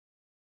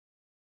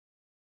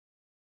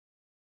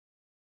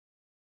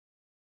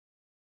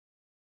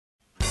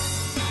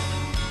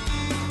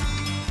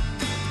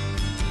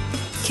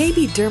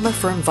KB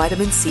Dermafirm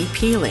Vitamin C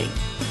Peeling.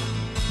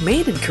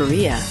 Made in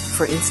Korea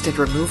for instant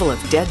removal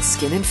of dead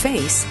skin and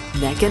face,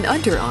 neck and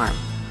underarm.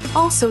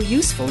 Also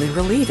useful in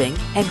relieving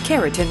and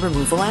keratin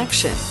removal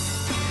action.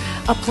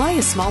 Apply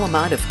a small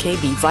amount of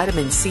KB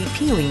Vitamin C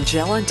Peeling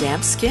Gel on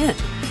damp skin,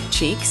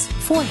 cheeks,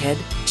 forehead,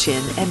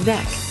 chin, and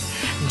neck.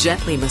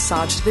 Gently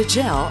massage the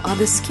gel on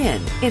the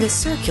skin in a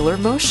circular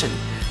motion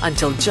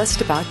until just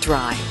about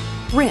dry.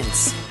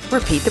 Rinse.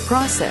 Repeat the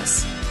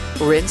process.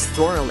 Rinse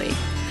thoroughly.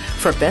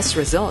 For best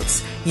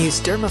results,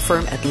 use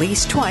Dermafirm at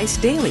least twice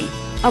daily.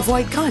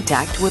 Avoid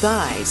contact with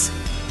eyes.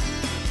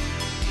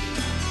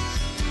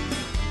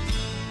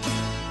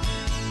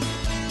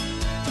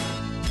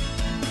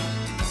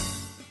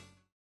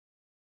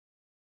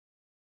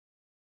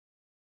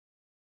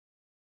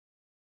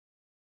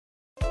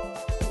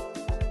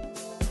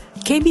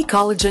 KB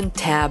Collagen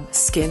Tab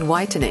Skin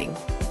Whitening.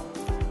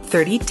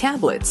 30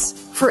 tablets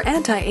for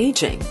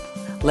anti-aging.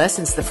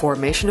 Lessens the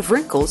formation of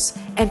wrinkles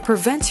and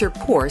prevents your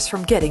pores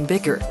from getting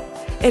bigger.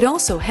 It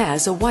also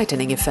has a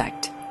whitening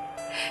effect.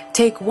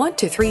 Take 1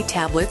 to 3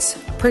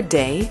 tablets per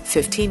day,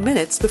 15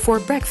 minutes before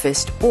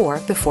breakfast or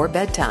before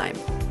bedtime.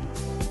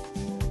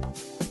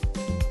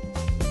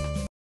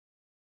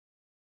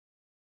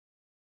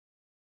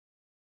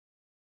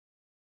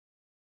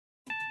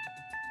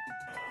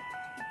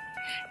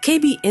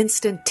 KB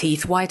Instant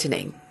Teeth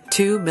Whitening,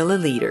 2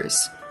 milliliters.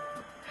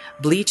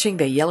 Bleaching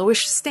the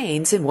yellowish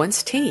stains in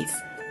one's teeth.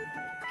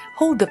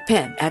 Hold the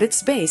pen at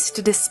its base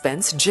to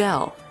dispense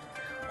gel.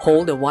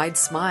 Hold a wide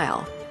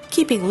smile,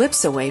 keeping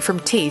lips away from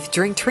teeth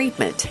during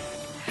treatment.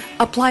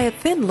 Apply a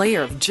thin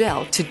layer of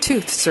gel to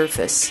tooth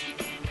surface.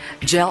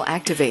 Gel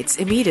activates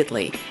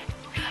immediately.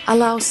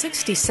 Allow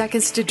 60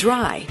 seconds to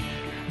dry.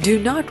 Do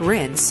not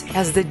rinse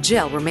as the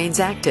gel remains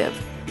active.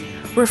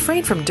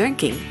 Refrain from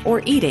drinking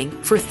or eating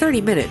for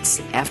 30 minutes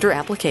after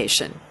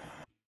application.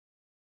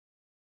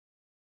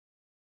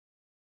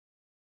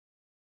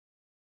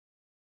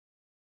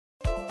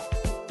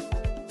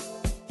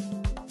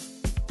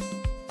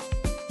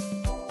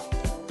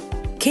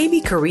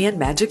 KB Korean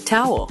Magic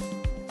Towel.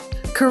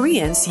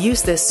 Koreans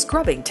use this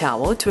scrubbing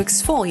towel to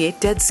exfoliate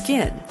dead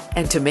skin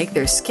and to make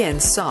their skin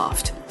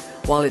soft.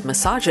 While it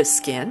massages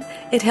skin,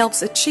 it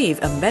helps achieve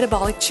a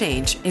metabolic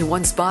change in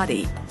one's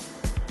body.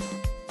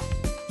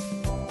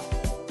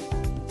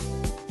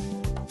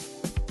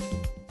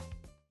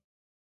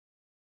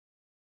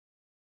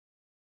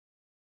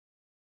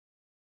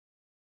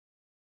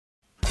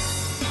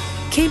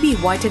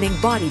 KB Whitening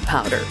Body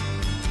Powder.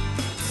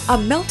 A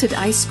melted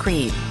ice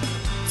cream.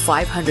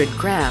 500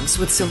 grams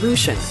with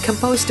solution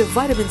composed of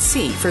vitamin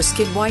C for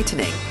skin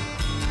whitening.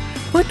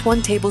 Put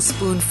 1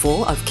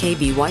 tablespoonful of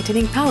KB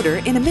whitening powder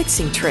in a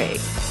mixing tray.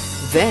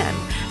 Then,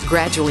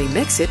 gradually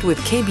mix it with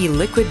KB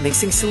liquid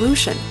mixing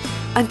solution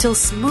until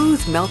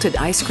smooth melted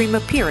ice cream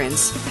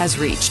appearance has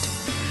reached.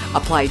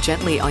 Apply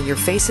gently on your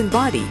face and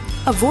body,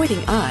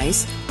 avoiding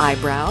eyes,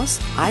 eyebrows,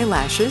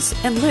 eyelashes,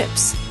 and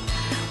lips.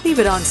 Leave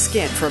it on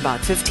skin for about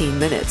 15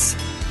 minutes.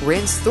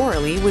 Rinse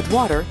thoroughly with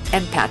water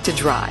and pat to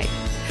dry.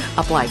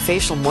 Apply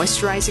facial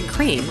moisturizing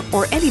cream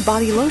or any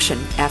body lotion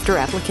after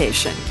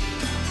application.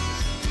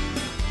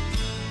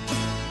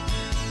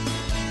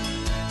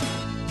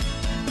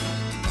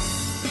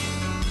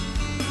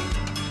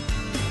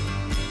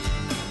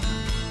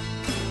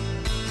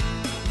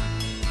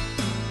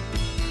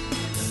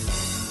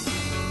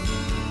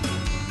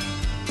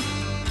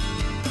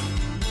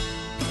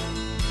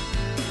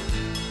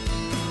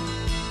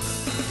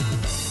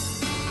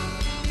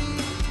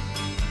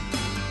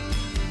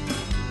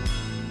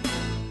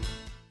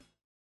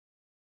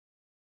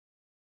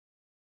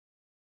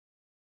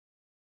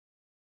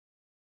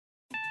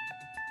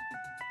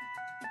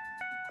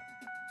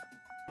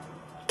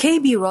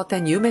 KB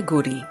Roten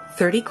Yumeguri,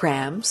 30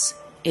 grams,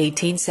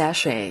 18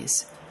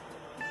 sachets.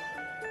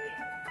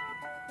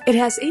 It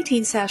has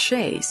 18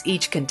 sachets,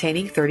 each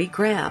containing 30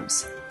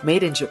 grams.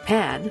 Made in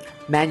Japan,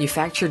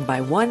 manufactured by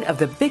one of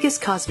the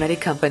biggest cosmetic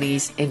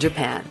companies in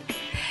Japan.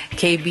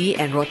 KB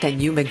and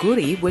Roten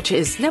Yumeguri, which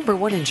is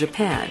 #1 in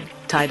Japan,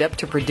 tied up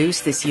to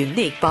produce this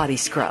unique body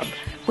scrub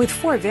with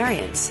 4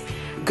 variants.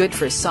 Good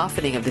for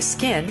softening of the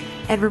skin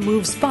and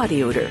removes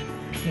body odor.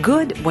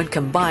 Good when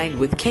combined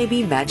with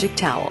KB Magic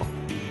Towel.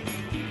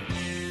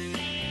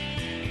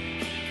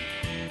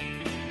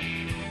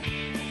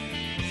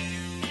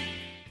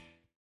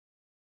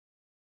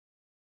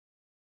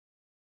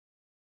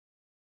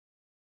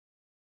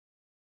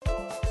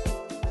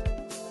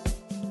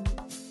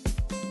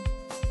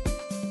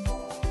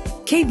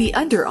 KB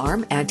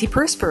Underarm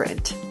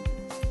Antiperspirant.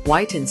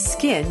 Whitens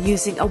skin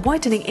using a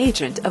whitening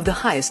agent of the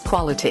highest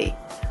quality.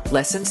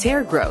 Lessens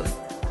hair growth.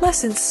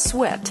 Lessens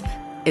sweat.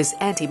 Is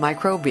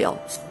antimicrobial.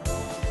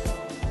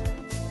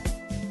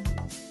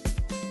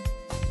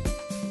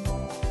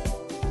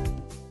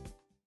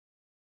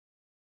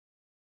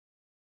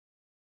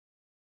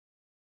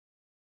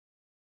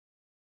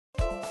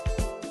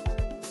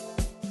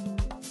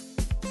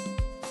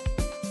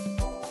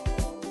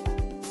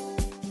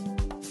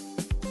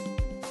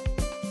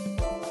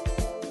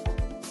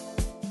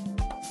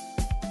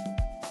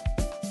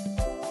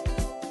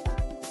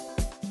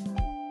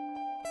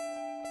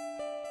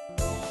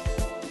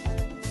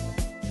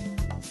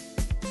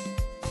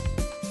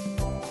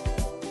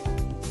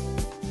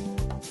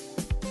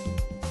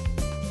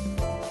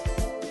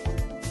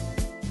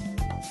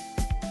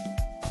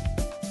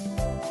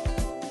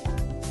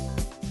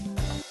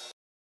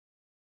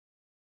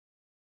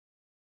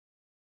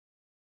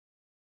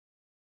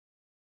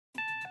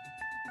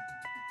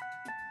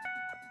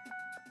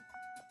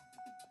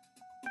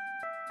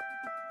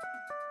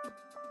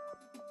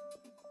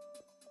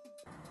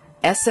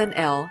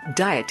 SNL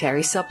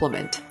dietary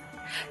supplement.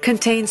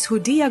 Contains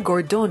Hoodia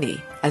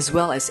gordoni as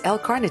well as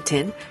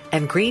L-carnitine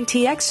and green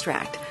tea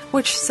extract,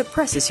 which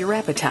suppresses your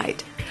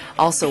appetite.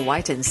 Also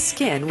whitens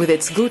skin with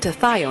its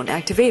glutathione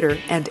activator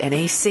and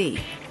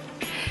NAC.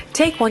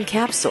 Take 1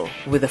 capsule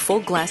with a full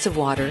glass of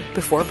water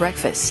before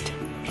breakfast.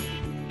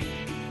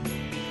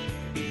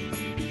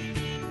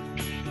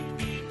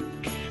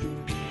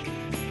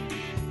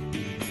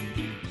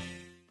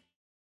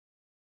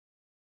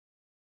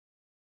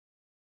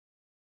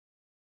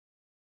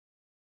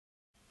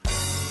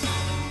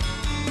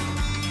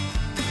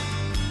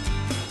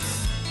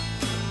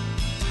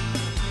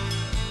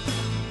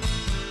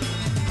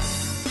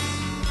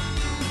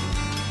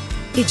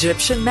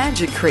 Egyptian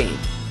Magic Cream.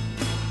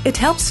 It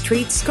helps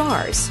treat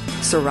scars,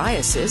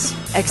 psoriasis,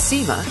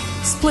 eczema,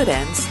 split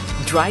ends,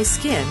 dry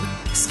skin,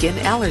 skin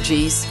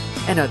allergies,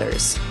 and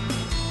others.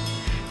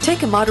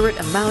 Take a moderate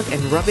amount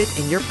and rub it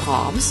in your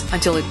palms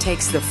until it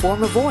takes the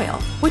form of oil,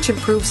 which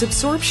improves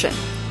absorption.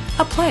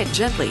 Apply it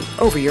gently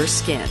over your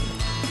skin.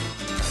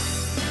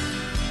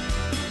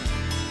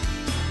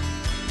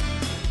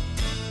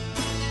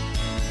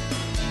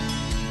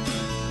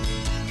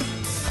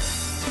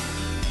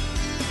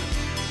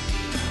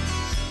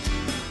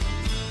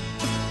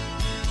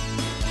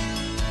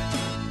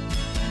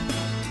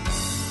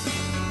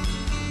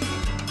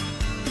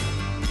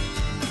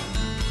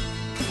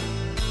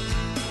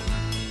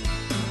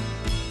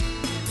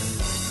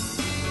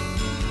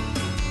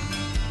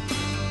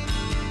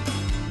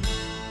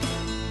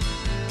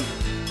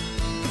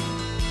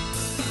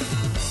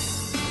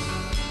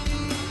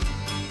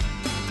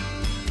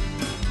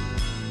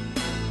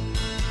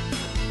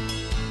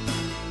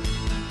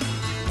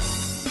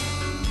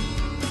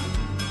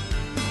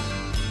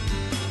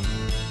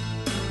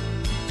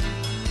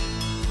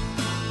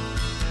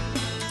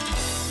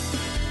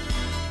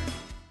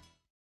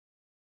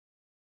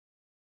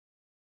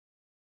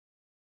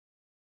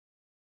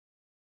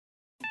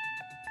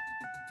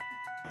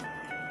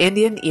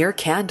 Indian Ear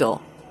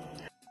Candle.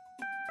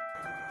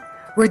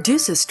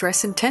 Reduces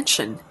stress and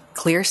tension,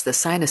 clears the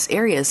sinus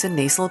areas and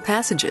nasal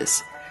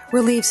passages,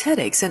 relieves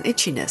headaches and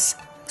itchiness,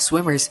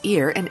 swimmer's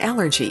ear and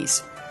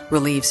allergies,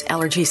 relieves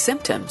allergy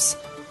symptoms,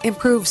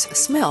 improves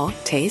smell,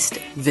 taste,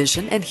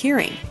 vision, and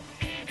hearing,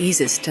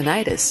 eases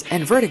tinnitus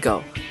and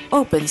vertigo,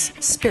 opens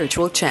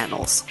spiritual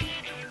channels.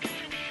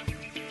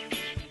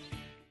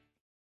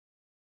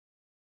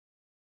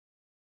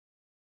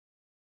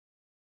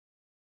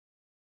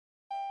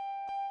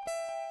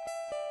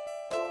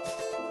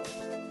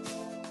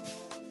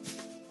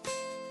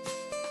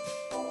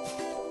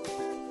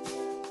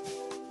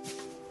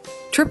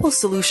 Triple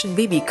Solution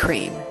BB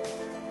Cream.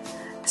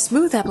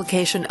 Smooth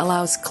application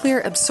allows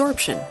clear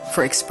absorption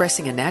for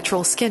expressing a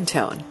natural skin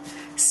tone.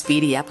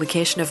 Speedy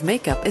application of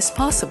makeup is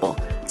possible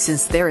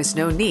since there is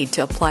no need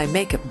to apply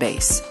makeup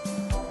base.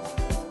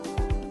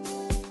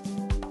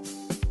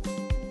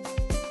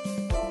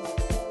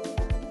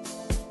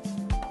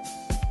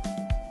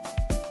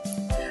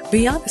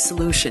 Beyond the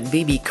Solution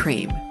BB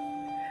Cream.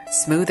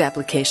 Smooth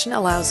application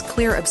allows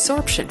clear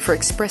absorption for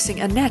expressing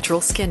a natural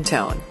skin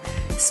tone.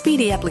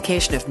 Speedy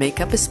application of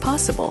makeup is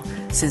possible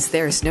since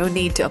there is no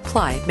need to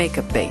apply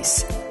makeup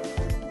base.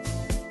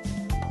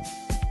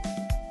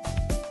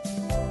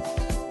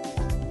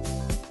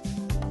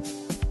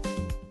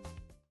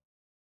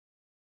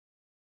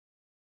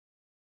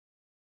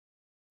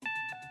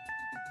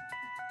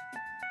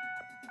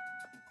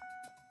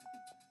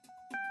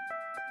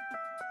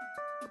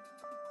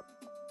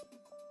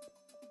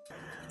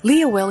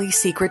 Liaweli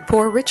Secret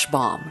Pore Rich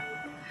Balm.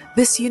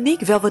 This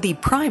unique velvety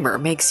primer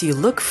makes you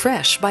look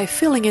fresh by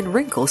filling in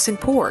wrinkles and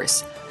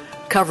pores.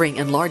 Covering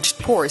enlarged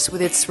pores with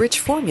its rich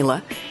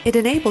formula, it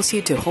enables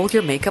you to hold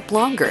your makeup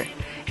longer.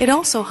 It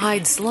also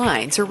hides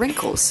lines or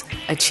wrinkles,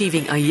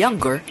 achieving a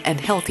younger and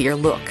healthier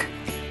look.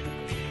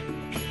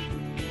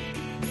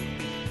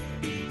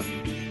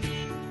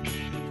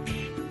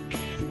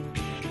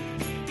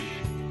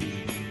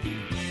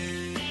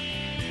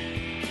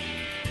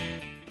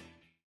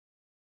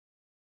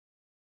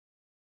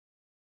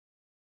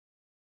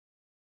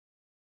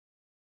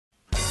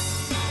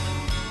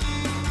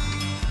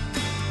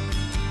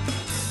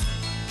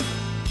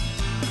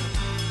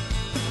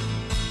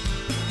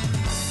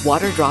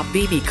 Water Drop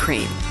BB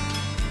Cream.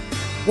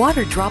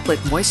 Water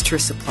Droplet Moisture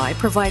Supply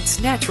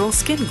provides natural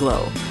skin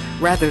glow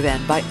rather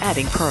than by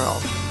adding pearl.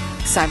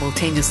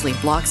 Simultaneously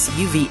blocks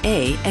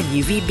UVA and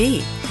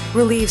UVB,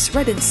 relieves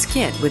reddened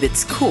skin with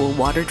its cool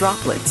water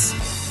droplets.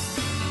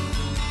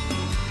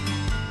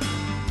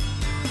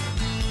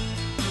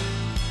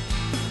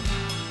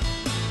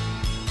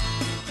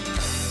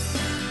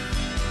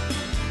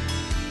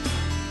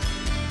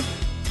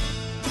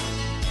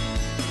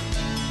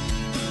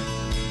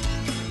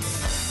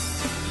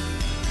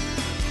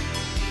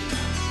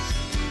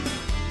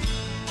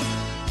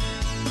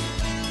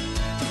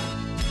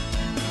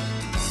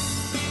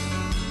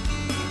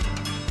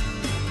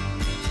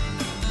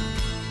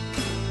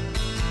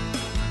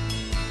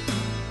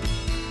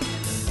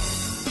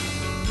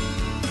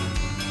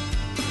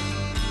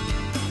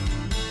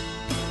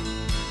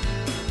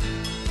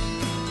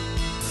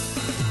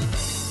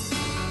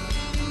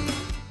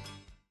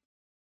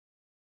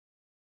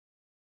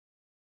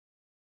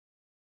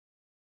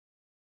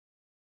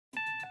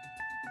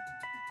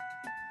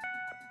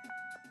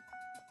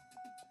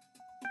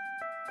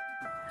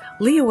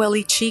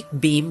 Leoeli Cheek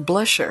Beam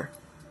Blusher.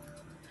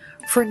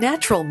 For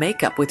natural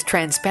makeup with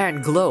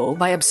transparent glow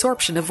by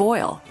absorption of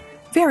oil.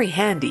 Very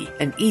handy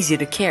and easy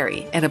to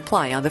carry and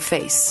apply on the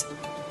face.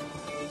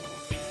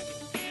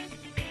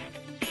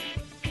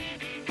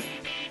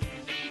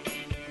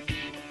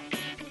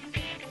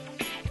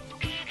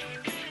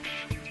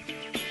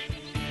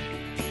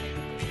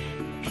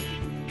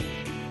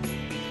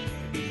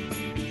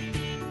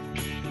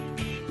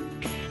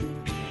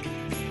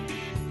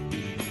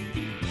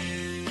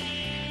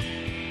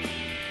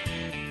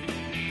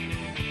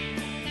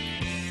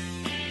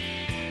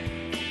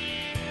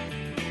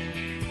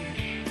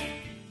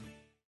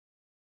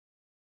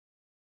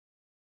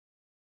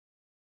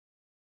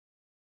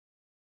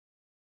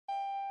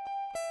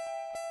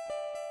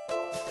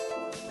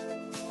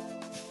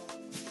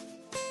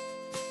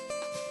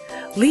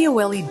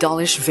 Leoeli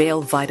Dolish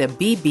Veil Vita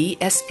BB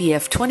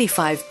SPF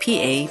 25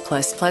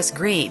 PA++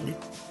 Green.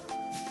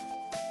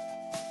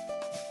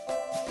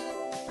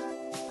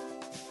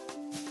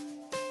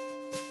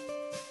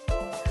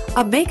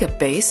 A makeup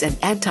base and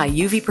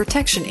anti-UV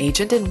protection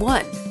agent in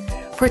one.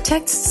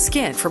 Protects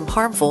skin from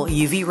harmful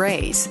UV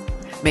rays.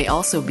 May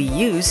also be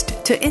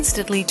used to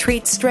instantly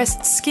treat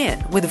stressed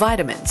skin with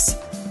vitamins.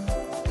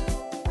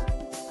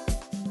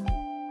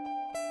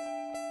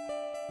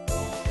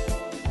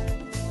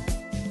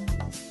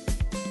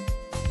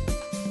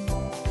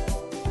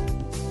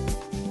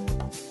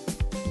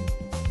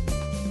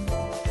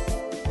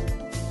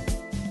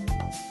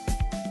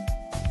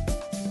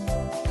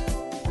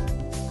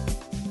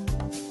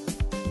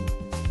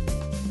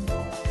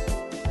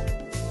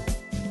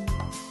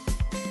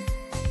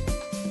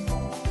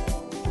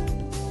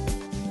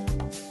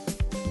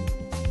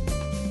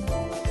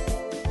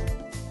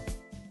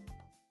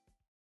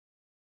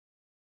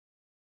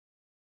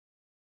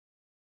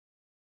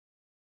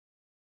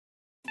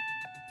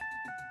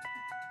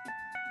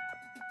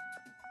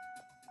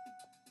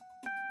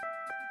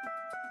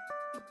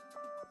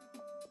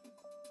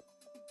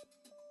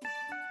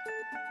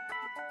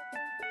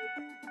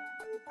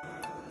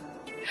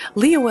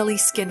 Leoeli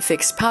Skin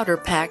Fix Powder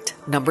Pack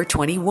number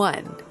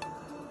 21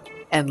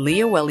 and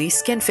Leoeli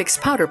Skin Fix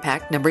Powder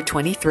Pack number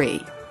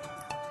 23.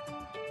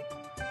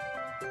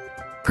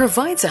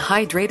 Provides a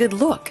hydrated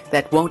look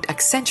that won't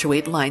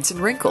accentuate lines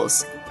and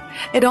wrinkles.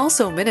 It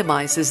also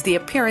minimizes the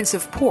appearance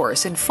of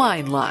pores and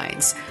fine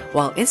lines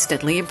while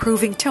instantly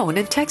improving tone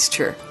and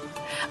texture.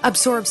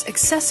 Absorbs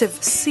excessive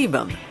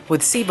sebum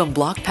with sebum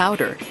block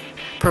powder.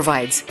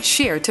 Provides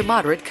sheer to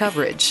moderate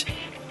coverage.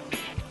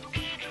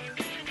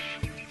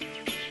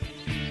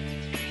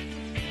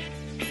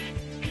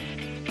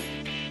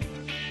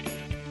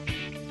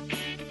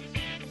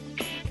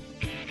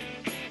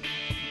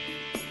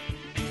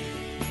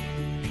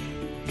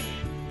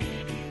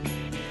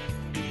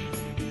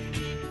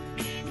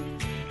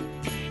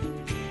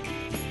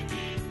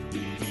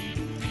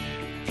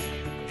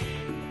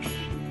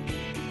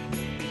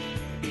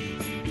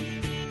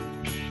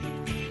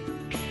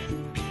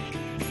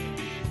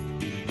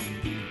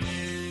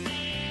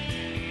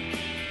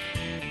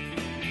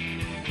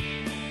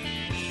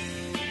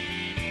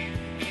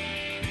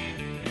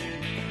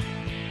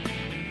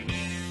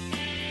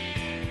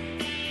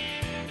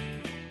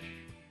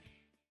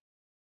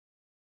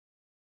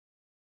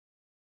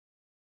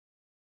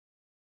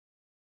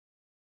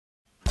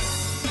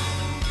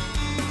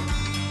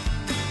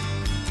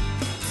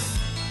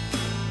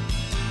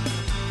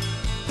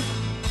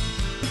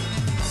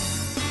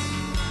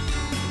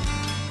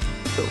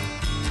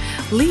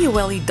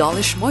 Leoeli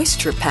Dolish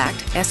Moisture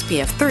Packed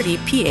SPF 30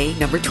 PA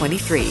number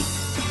 23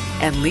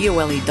 and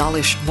Leoeli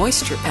Dolish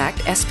Moisture Packed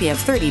SPF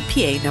 30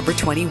 PA number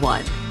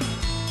 21.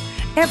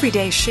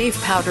 Everyday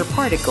shave powder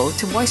particle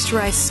to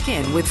moisturize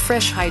skin with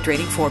fresh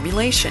hydrating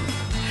formulation.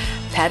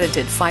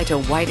 Patented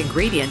phyto white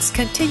ingredients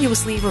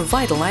continuously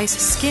revitalize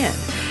skin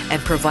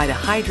and provide a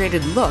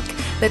hydrated look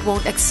that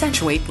won't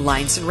accentuate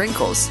lines and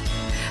wrinkles.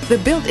 The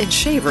built-in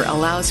shaver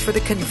allows for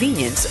the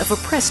convenience of a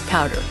pressed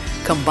powder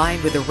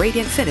combined with the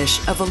radiant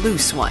finish of a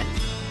loose one.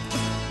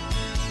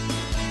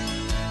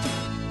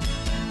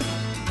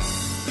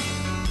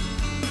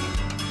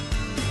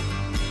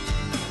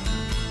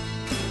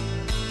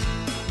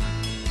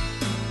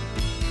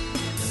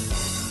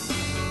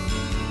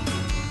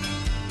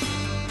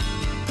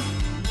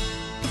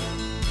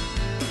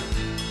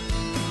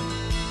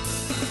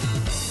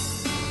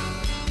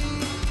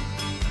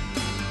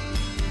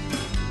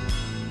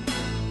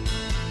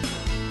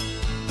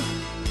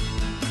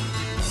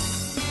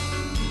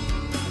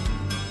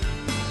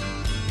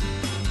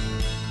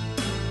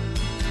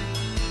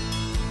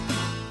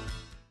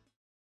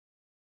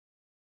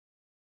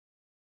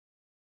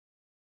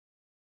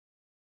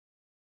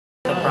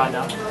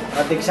 Product.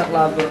 At exact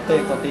labor to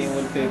eh, pati yung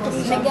wallpaper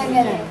ng Okay,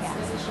 nice.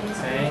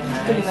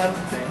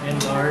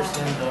 Endorse.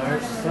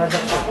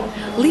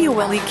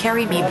 Leoeli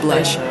Carry Me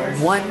Blush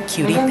 1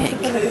 Cutie Pink.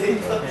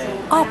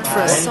 Opt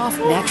for a soft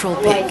natural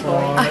pink,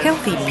 a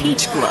healthy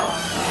peach glow.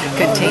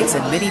 Contains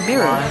a mini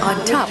mirror on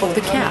top of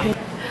the cap.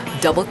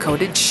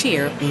 Double-coated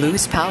sheer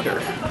loose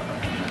powder.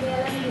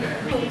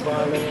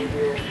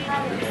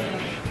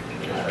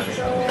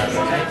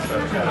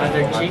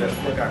 Other cheek.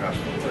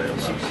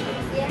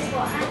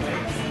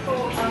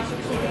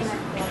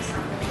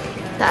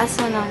 Taas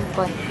mo ng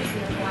konti.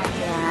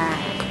 Yan.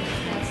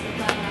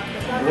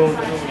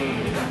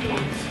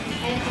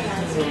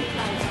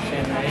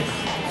 Okay, nice.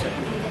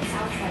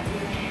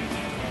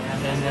 And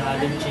then the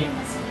other cheek.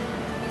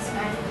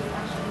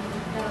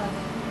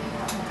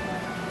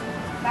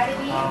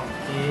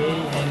 Okay,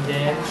 and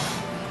then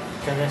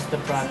caress the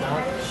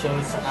product, show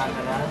it sa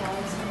camera.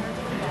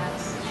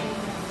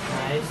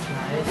 Nice,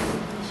 nice.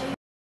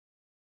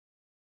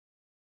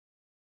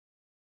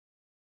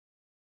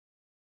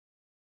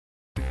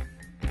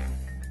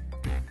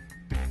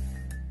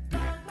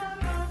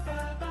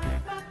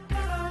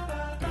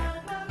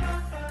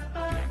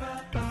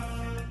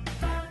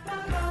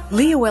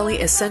 Lioeli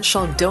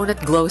Essential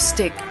Donut Glow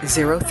Stick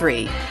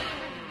 03.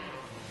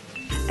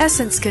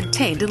 Essence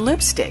contained in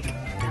lipstick.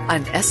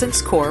 An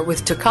essence core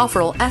with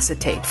tocopherol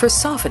acetate for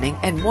softening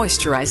and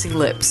moisturizing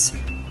lips.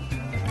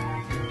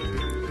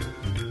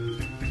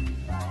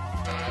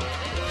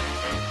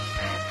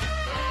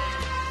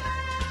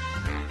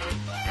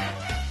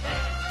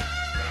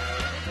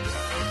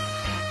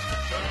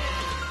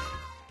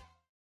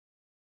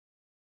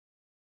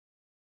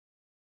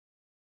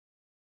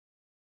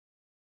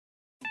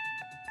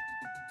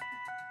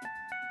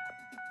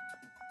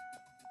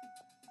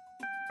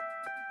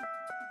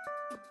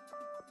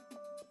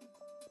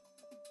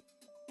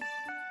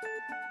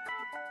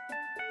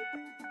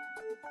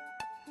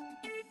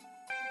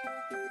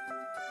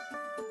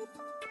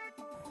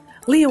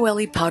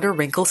 Lioeli Powder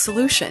Wrinkle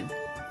Solution.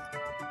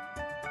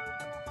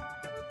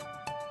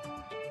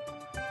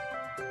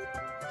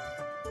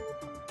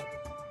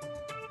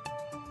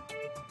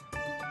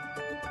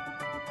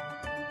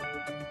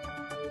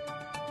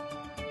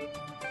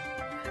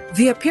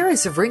 The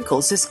appearance of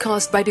wrinkles is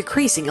caused by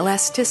decreasing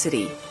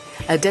elasticity.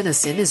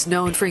 Adenosine is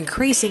known for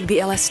increasing the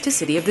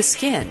elasticity of the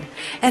skin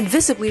and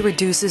visibly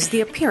reduces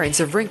the appearance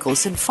of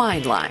wrinkles and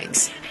fine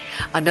lines.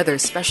 Another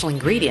special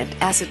ingredient,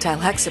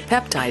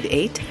 acetylhexapeptide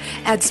 8,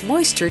 adds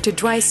moisture to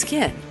dry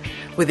skin.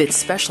 With its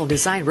special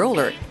design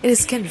roller, it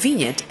is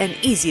convenient and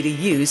easy to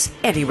use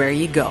anywhere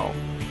you go.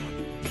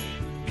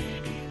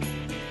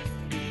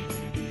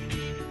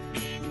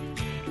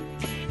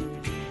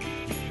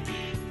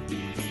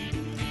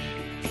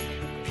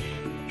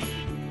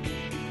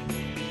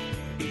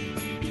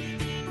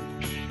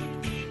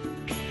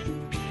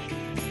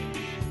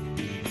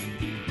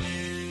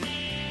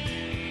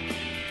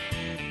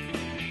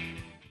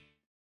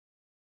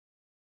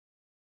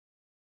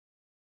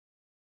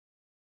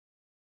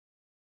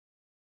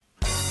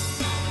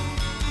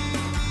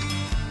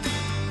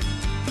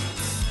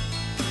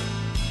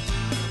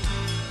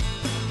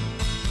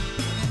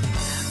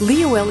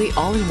 Lioeli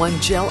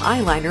All-in-One Gel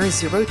Eyeliner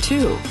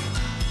 02.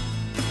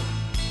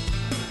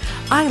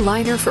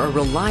 Eyeliner for a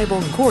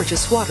reliable,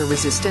 gorgeous,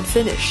 water-resistant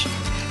finish.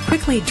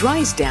 Quickly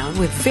dries down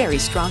with very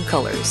strong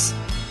colors.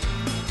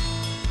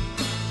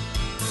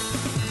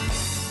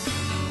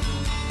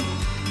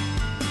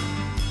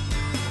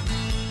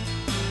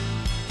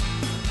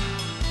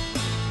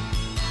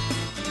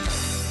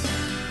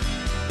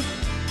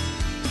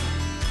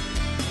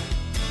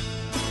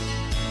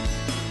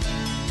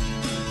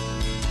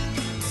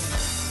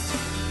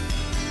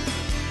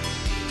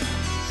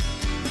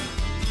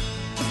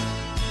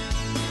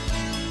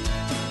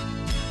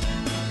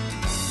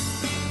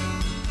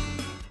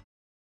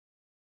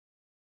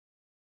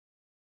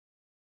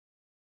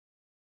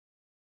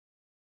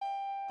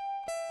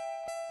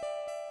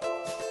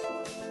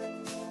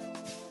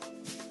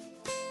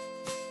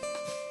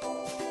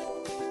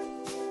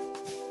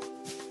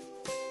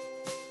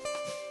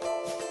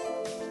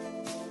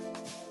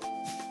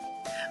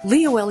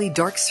 Lioeli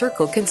Dark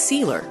Circle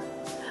Concealer.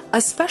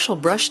 A special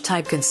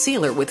brush-type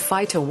concealer with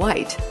Phyto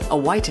White, a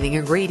whitening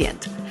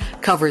ingredient.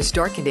 Covers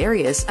darkened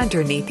areas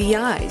underneath the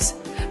eyes.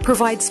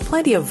 Provides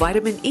plenty of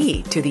vitamin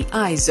E to the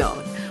eye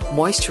zone,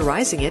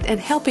 moisturizing it and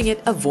helping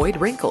it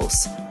avoid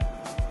wrinkles.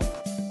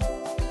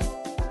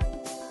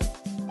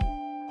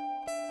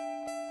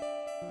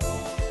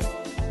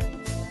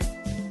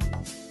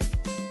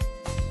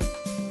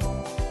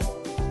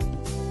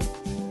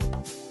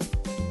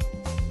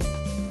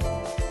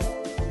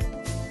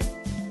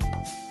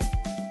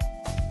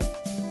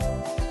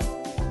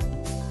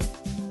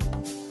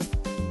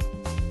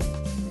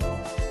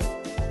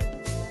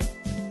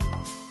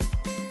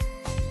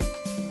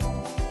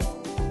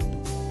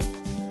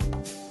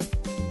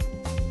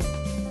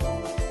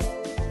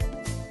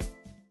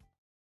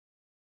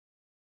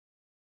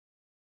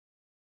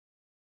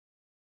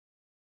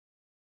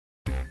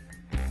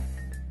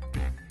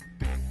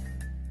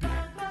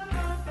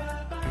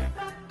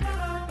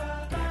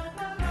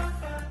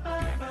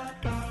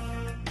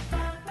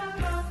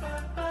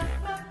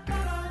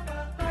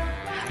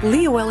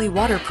 Lioeli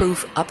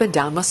Waterproof Up and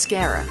Down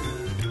Mascara.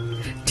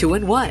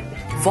 2-in-1,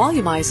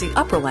 volumizing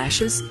upper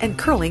lashes and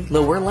curling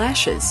lower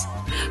lashes.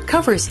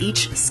 Covers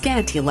each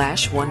scanty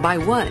lash one by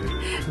one,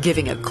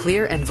 giving a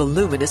clear and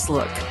voluminous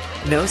look.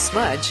 No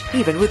smudge,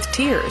 even with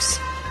tears.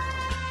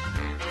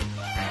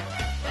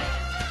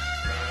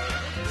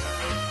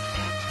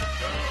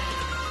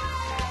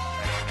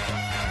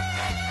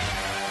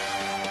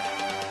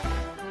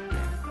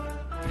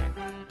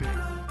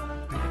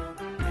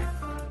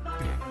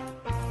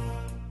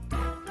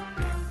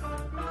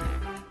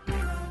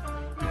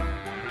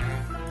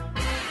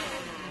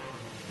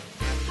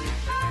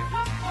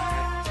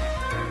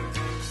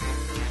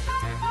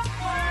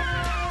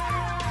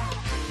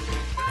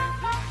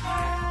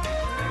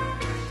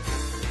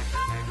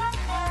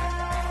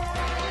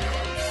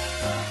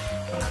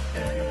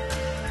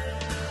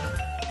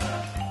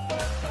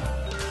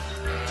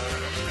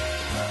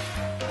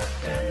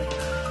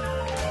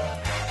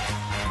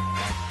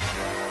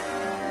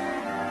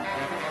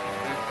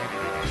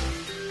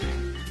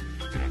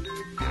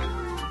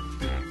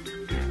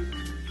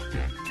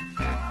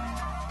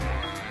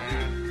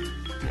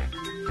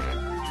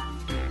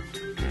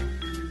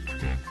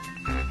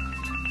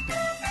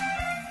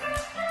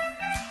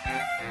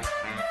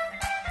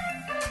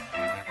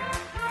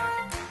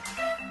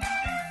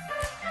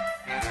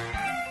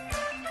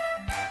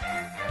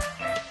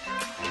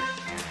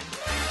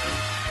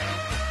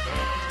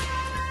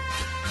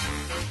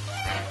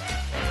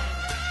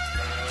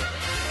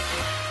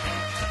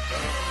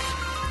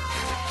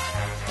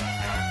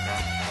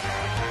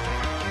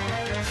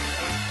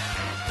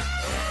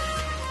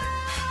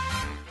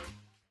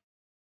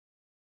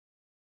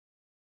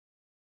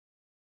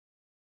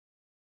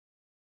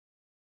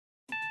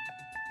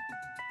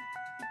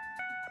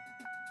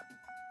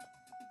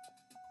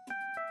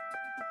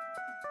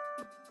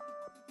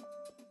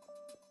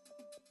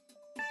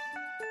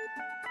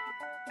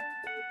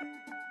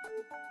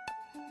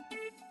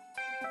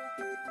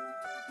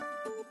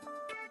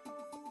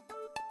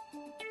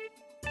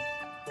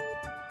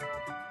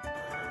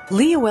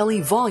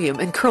 Lioeli Volume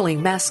and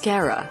Curling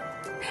Mascara.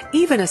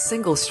 Even a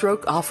single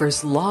stroke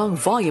offers long,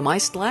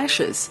 volumized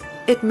lashes.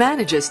 It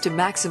manages to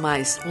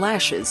maximize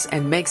lashes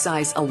and makes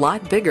eyes a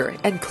lot bigger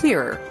and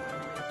clearer.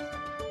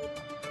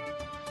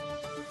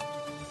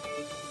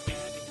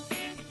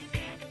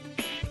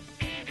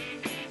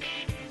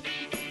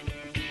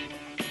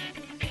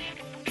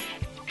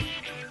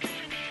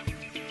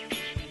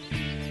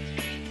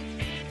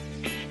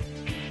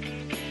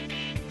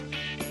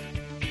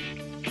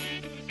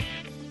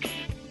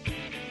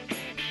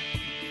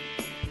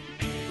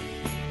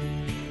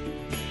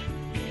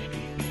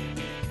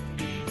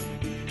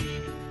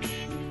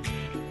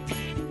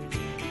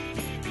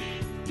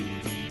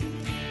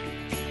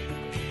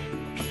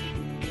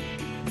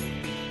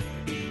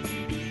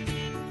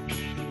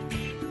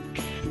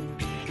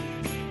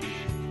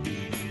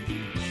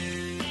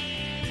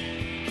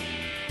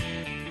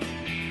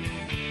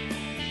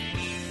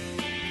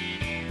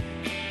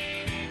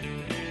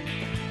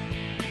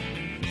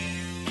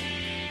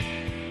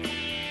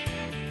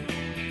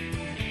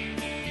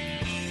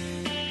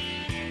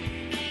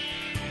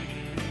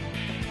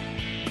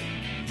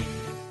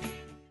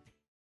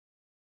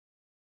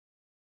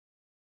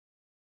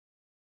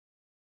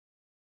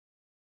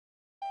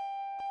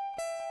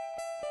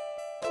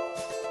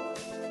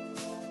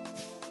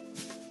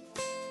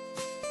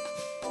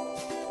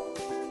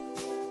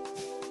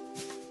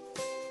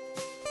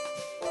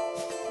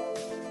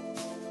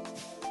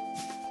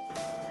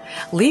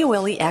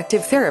 Lioeli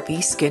Active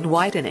Therapy Skin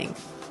Whitening.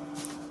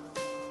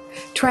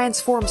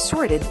 Transform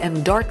sordid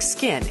and dark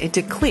skin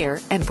into clear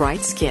and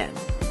bright skin.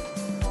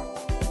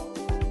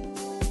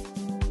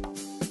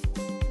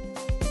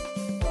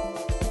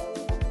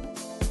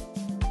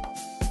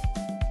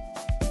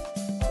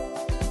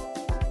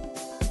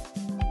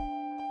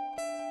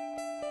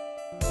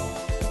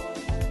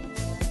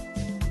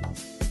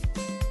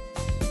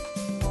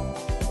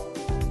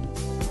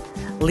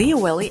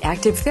 Lioeli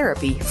Active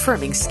Therapy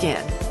Firming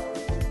Skin.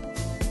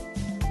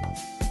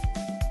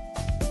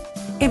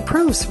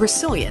 Improves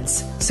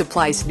resilience,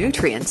 supplies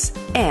nutrients,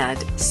 and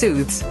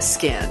soothes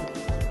skin.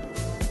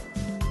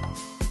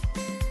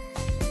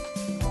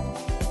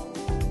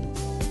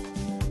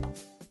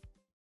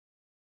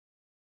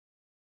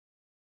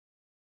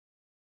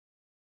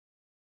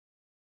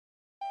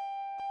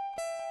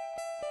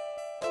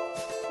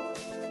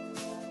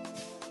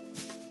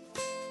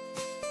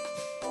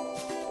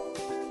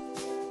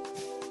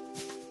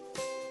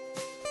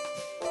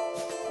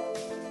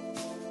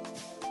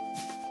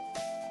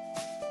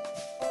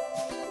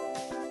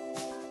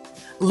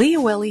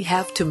 Lioeli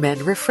Have to Men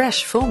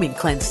Refresh Foaming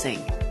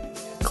Cleansing.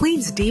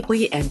 Cleans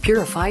deeply and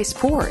purifies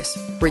pores,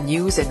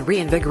 renews and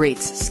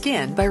reinvigorates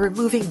skin by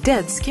removing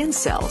dead skin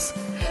cells,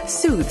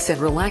 soothes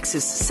and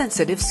relaxes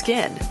sensitive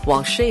skin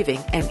while shaving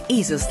and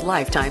eases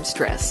lifetime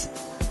stress.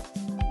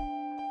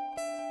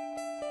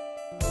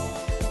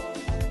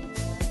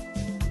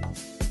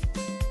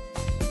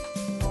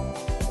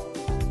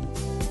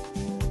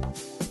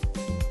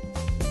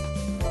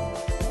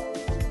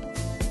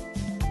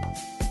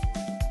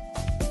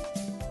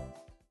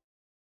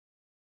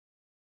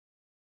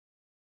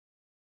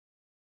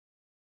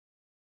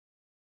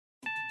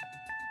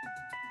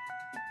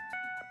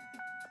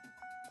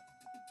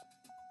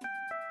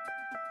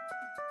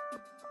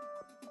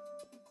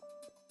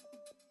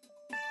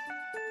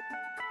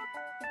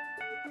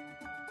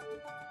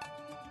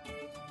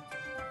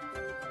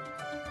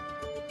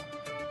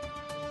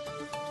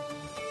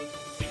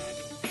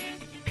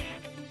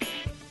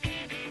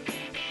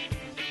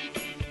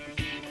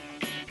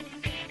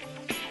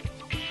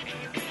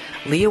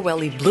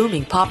 Lioeli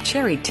Blooming Pop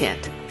Cherry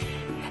Tint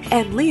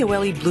and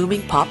Lioeli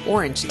Blooming Pop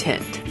Orange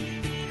Tint.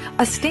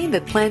 A stain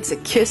that plants a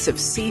kiss of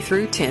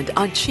see-through tint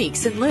on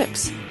cheeks and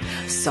lips.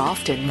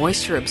 Soft and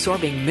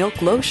moisture-absorbing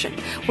milk lotion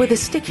with a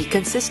sticky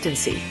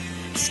consistency.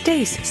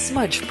 Stays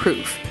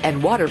smudge-proof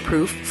and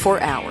waterproof for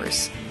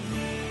hours.